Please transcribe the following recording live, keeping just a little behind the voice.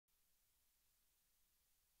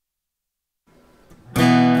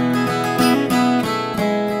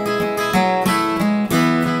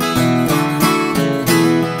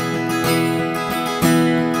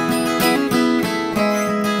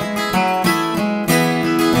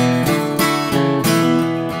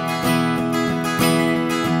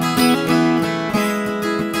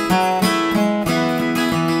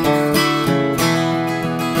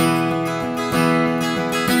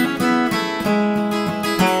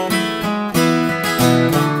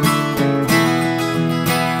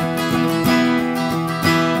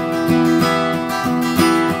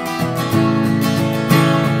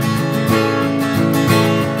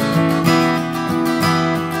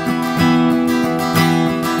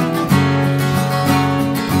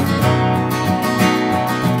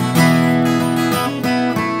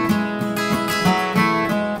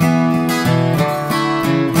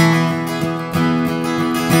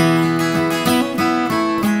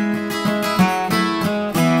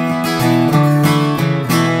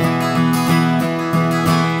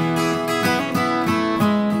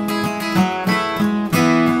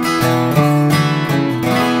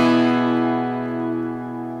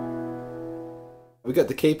We got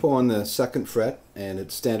the capo on the 2nd fret, and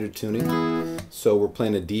it's standard tuning. So we're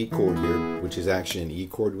playing a D chord here, which is actually an E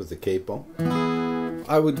chord with the capo.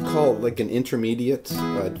 I would call it like an intermediate,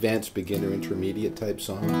 advanced beginner intermediate type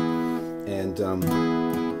song. And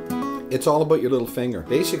it's all about your little finger.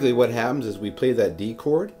 Basically what happens is we play that D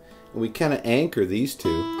chord, and we kind of anchor these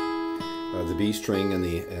two, the B string and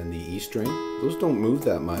the E string. Those don't move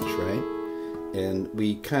that much, right? And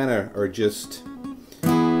we kind of are just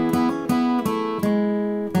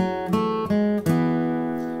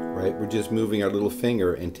we're just moving our little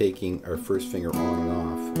finger and taking our first finger on and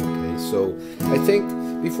off. Okay, so I think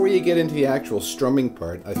before you get into the actual strumming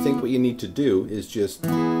part, I think what you need to do is just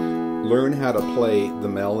learn how to play the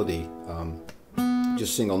melody,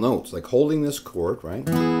 just single notes, like holding this chord, right?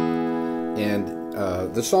 And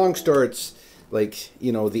the song starts like,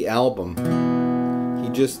 you know, the album. He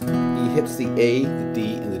hits the A, the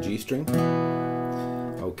D, and the G string.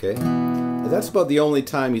 Okay, and that's about the only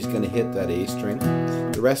time he's going to hit that A string.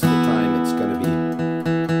 The rest of the time it's going to be, you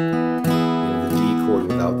know, the D chord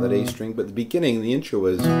without that A string. But the beginning, the intro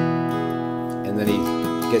is, and then he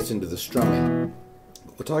gets into the strumming.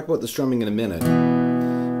 We'll talk about the strumming in a minute.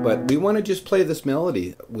 But we want to just play this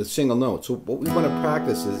melody with single notes. So what we want to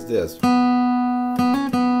practice is this.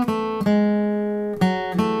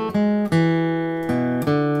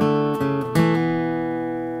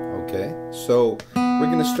 Okay, so we're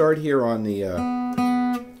going to start here on the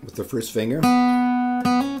with the first finger.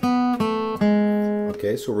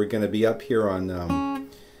 Okay, so we're going to be up here on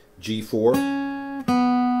G4,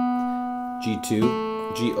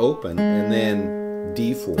 G2, G open, and then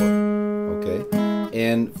D4. Okay,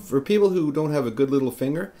 and for people who don't have a good little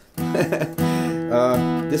finger,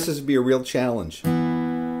 this is be a real challenge.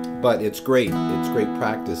 But it's great. It's great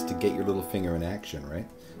practice to get your little finger in action, right?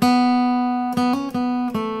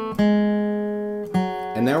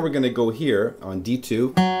 And now we're going to go here on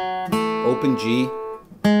D2, open G,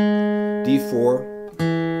 D4,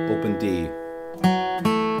 open D.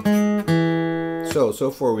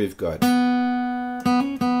 So far we've got.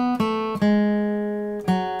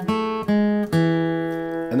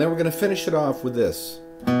 And then we're going to finish it off with this.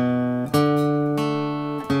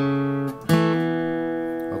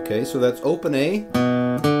 Okay, so that's open A,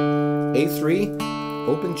 A3,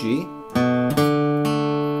 open G,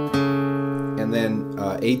 and then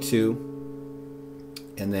A2,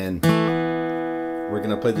 and then we're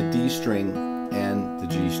going to play the D string and the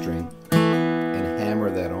G string and hammer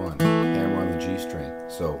that on, hammer on the G string.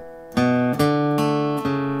 So,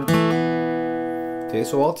 okay,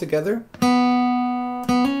 so all together.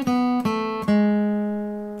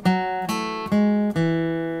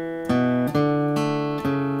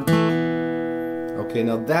 Okay,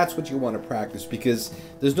 now that's what you want to practice, because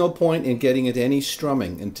there's no point in getting into any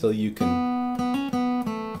strumming until you can.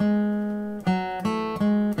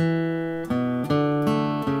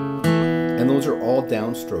 And those are all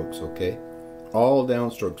downstrokes, okay? All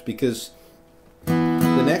downstrokes, because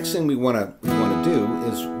the next thing we want to do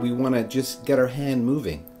is we want to just get our hand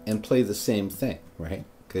moving and play the same thing, right?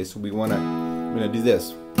 Okay, so we're going to do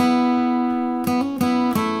this.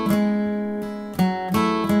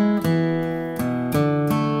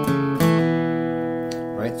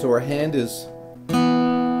 So our hand is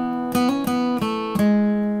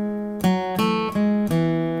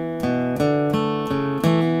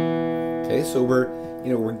okay. So we're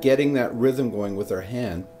getting that rhythm going with our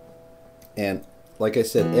hand, and like I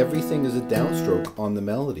said, everything is a downstroke on the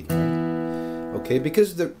melody. Right? Okay,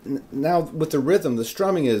 because now with the rhythm, the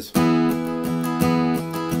strumming is that's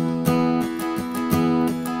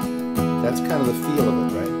kind of the feel of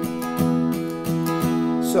it, right?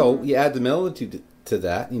 So you add the melody to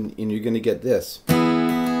that, and you're going to get this.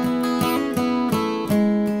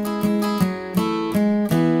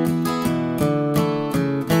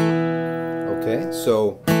 Okay,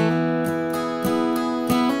 so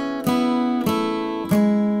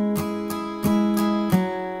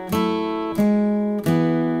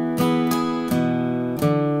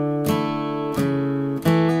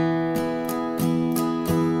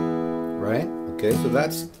right? Okay, so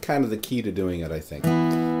that's kind of the key to doing it, I think.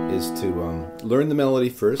 Is to learn the melody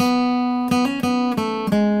first.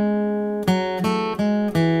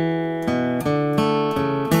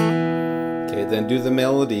 Okay, then do the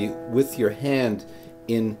melody with your hand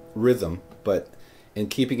in rhythm, and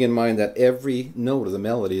keeping in mind that every note of the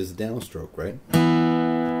melody is a downstroke, right?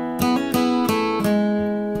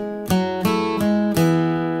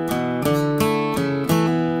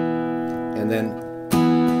 And then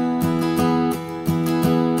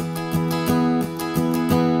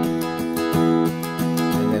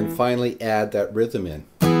finally add that rhythm in.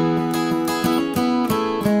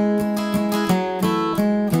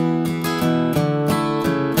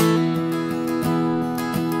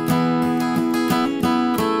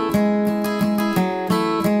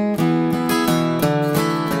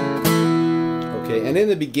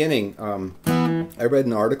 beginning, I read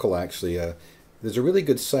an article actually. There's a really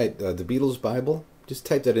good site, the Beatles Bible. Just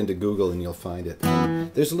type that into Google and you'll find it.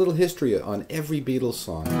 There's a little history on every Beatles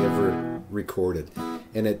song ever recorded.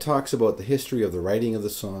 And it talks about the history of the writing of the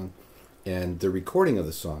song and the recording of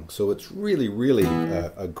the song. So it's really, really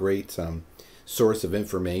a great source of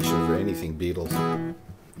information for anything Beatles.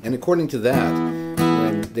 And according to that,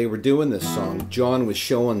 when they were doing this song, John was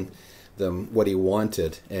showing them what he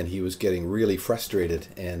wanted, and he was getting really frustrated.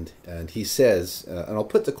 And he says, and I'll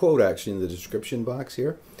put the quote actually in the description box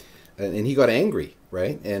here, and he got angry,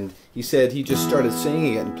 right? And he said he just started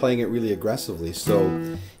singing it and playing it really aggressively.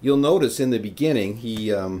 So you'll notice in the beginning, he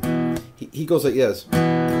goes like this.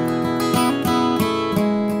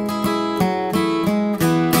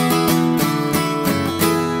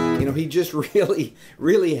 He just really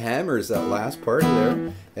hammers that last part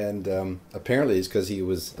there, and apparently it's because he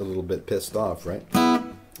was a little bit pissed off, right?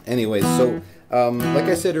 Anyway, so like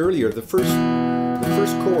I said earlier, the first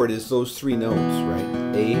chord is those three notes, right?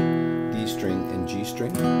 A, D string, and G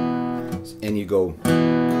string, and you go.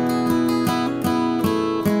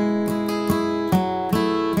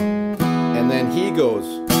 And then he goes.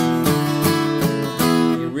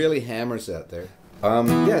 He really hammers that there.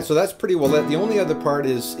 Yeah, so that's pretty well that. The only other part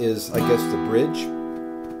is I guess the bridge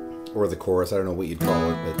or the chorus. I don't know what you'd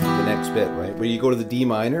call it, but the next bit, right, where you go to the D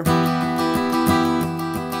minor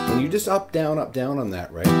and you just up down on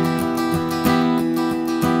that, right?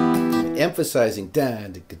 Emphasizing da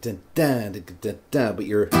da da da da da, but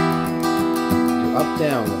you're up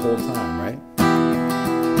down the whole time, right? D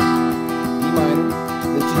minor,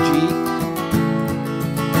 then to G,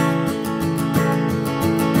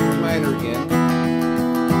 D minor again.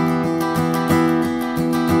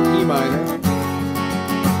 Minor,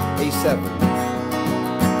 A7.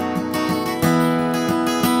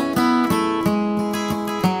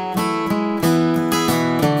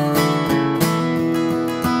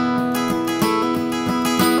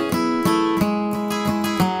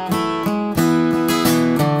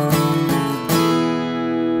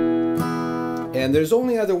 And there's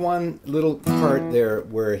only other one little part there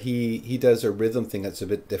where he does a rhythm thing that's a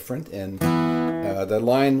bit different, and the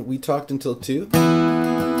line, "We talked until 2."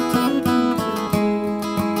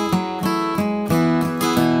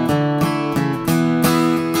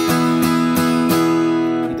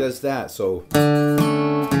 That, so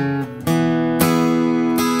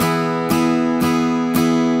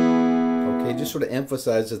okay, just sort of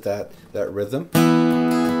emphasizes that rhythm.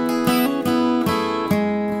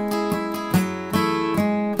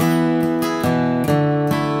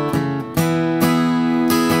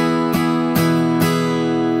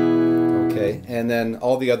 Okay, and then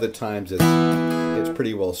all the other times it's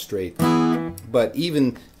pretty well straight. But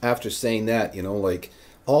even after saying that, like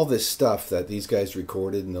all this stuff that these guys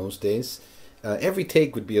recorded in those days, every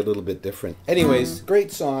take would be a little bit different. Anyways,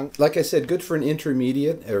 great song. Like I said, good for an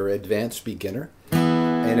intermediate or advanced beginner.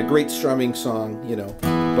 And a great strumming song,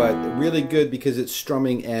 but really good because it's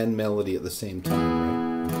strumming and melody at the same time,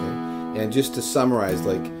 right? Okay. And just to summarize,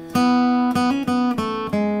 like,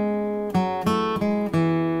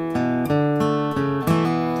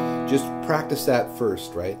 just practice that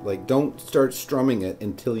first, right? Like, don't start strumming it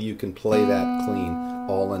until you can play that clean,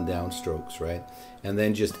 all and down strokes, right? And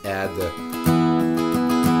then just add the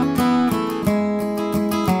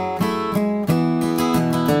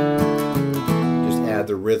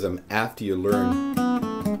rhythm after you learn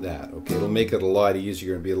that. Okay, it'll make it a lot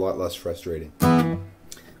easier and be a lot less frustrating.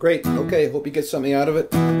 Great. Okay, hope you get something out of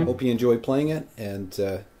it. Hope you enjoy playing it, and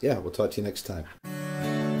yeah, we'll talk to you next time.